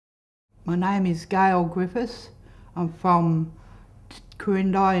My name is Gail Griffiths. I'm from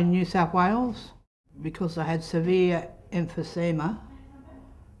Quirindi in New South Wales. Because I had severe emphysema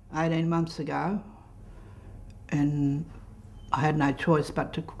 18 months ago and I had no choice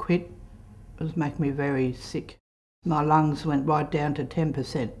but to quit. It was making me very sick. My lungs went right down to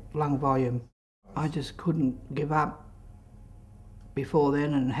 10% lung volume. I just couldn't give up before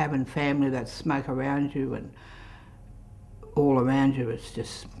then, and having family that smoke around you and all around you, it's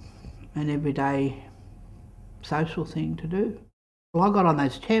just an everyday social thing to do. Well, I got on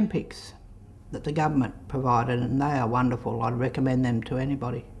those Champics that the government provided, and they are wonderful. I'd recommend them to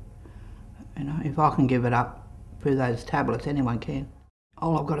anybody. You know, if I can give it up through those tablets, anyone can.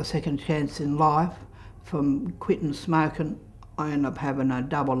 Oh, I've got a second chance in life. From quitting smoking, I ended up having a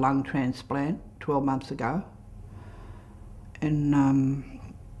double lung transplant 12 months ago. And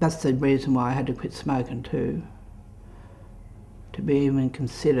that's the reason why I had to quit smoking too, to be even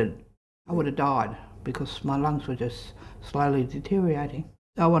considered. I would have died because my lungs were just slowly deteriorating.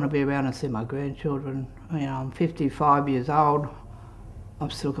 I want to be around and see my grandchildren. You know, I'm 55 years old.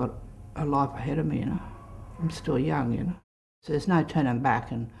 I've still got a life ahead of me, you know. I'm still young, you know. So there's no turning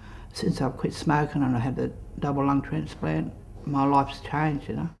back, and since I've quit smoking and I had the double lung transplant, my life's changed,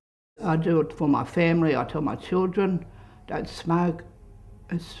 you know. I do it for my family. I tell my children, don't smoke.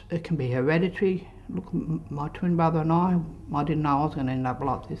 It can be hereditary. Look, my twin brother and I didn't know I was going to end up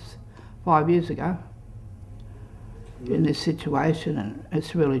like this 5 years ago in this situation, and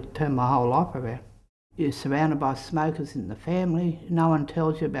it's really turned my whole life around. You're surrounded by smokers in the family. No one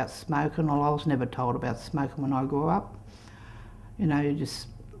tells you about smoking. Well, I was never told about smoking when I grew up. You know, you just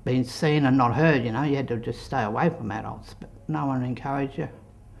been seen and not heard, you know. You had to just stay away from adults, but no one encouraged you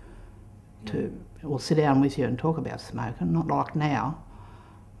to, well, sit down with you and talk about smoking. Not like now.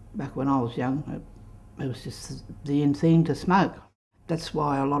 Back when I was young, it was just the in thing to smoke. That's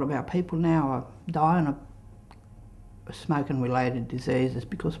why a lot of our people now are dying of smoking-related diseases,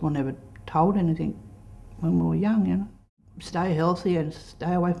 because we're never told anything when we were young, you know. Stay healthy and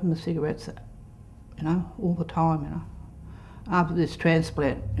stay away from the cigarettes, you know, all the time, you know. After this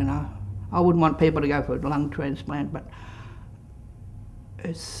transplant, you know, I wouldn't want people to go for a lung transplant, but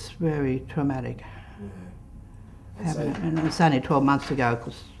it's very traumatic. Yeah. And it's only 12 months ago,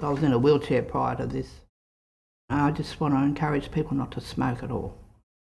 because I was in a wheelchair prior to this. I just want to encourage people not to smoke at all.